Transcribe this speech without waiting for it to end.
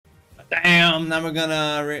Damn, now we're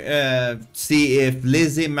gonna see if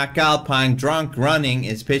Lizzy Mcalpine Drunk Running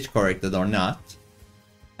is pitch corrected or not.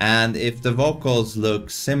 And if the vocals look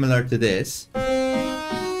similar to this,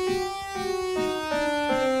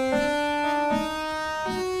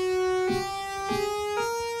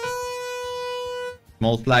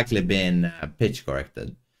 most likely been pitch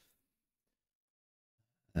corrected.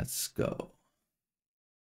 Let's go.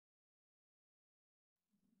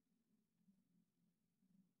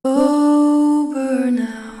 Over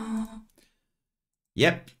now.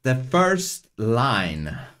 Yep, the first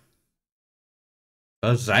line.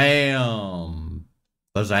 Bazam!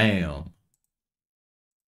 Bazam!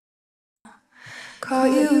 Caught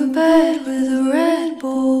you in bed with a Red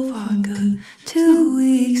Bull vodka 2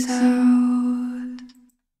 weeks out.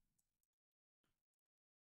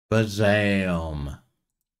 Bazam!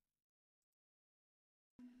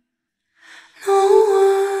 No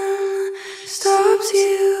one stops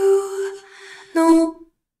you. No.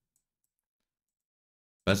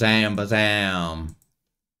 Bazam! Bazam!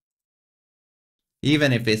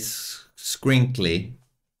 Even if it's scrinkly,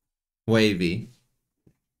 wavy,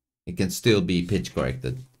 it can still be pitch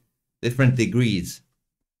corrected. Different degrees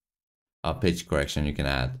of pitch correction you can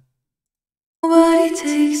add. Nobody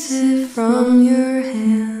takes it from your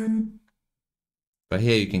hand. But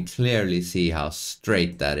here you can clearly see how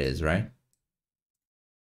straight that is, right?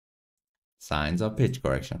 Signs of pitch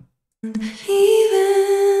correction. Even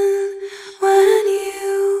when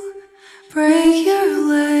you break your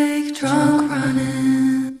leg drunk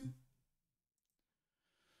running.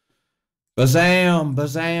 Bazam,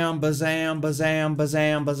 bazam, bazam, bazam,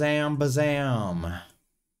 bazam, bazam, bazam.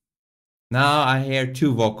 Now I hear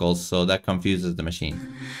two vocals, so that confuses the machine.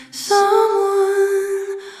 Someone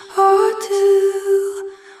ought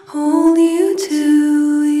to hold you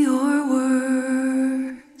to your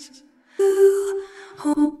words.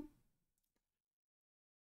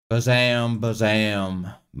 Bazam,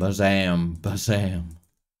 bazam, bazam, bazam.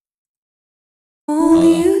 Hold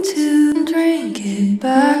you to drink it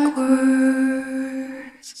backwards.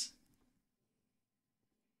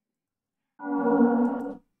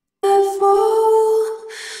 That fall,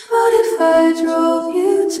 what if I drove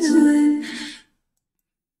you to it?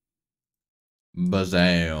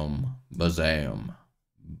 Bazam, bazam,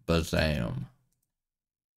 bazam.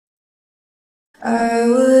 I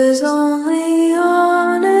was only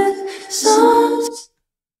on it some.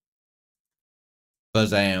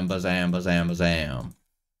 Bazam, bazam, bazam, bazam.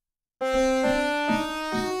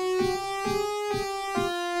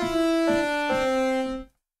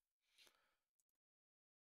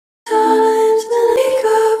 Times to make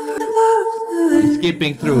up for love. I'm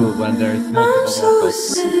skipping through when there's multiple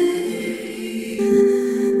vocals.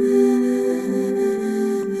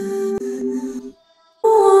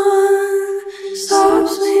 One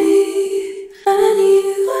stops me and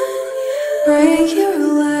you break your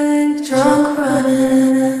leg drunk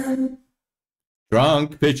running.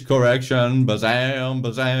 Drunk pitch correction, bazam,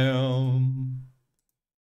 bazam.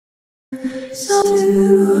 So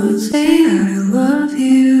to say I love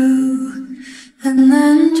you and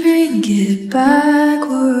then drink it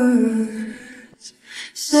backwards.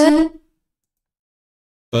 Say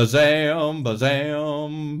Bazam,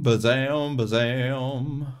 bazam, bazam,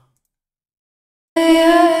 bazam.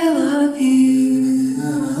 I love you.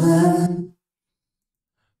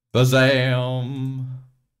 Bazam.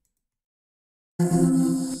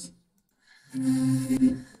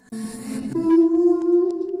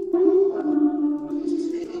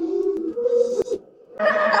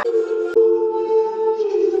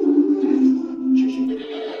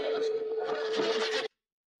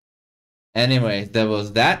 Anyway, that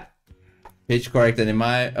was that. Pitch corrected in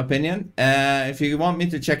my opinion. If you want me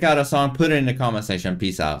to check out a song, put it in the comment section.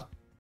 Peace out.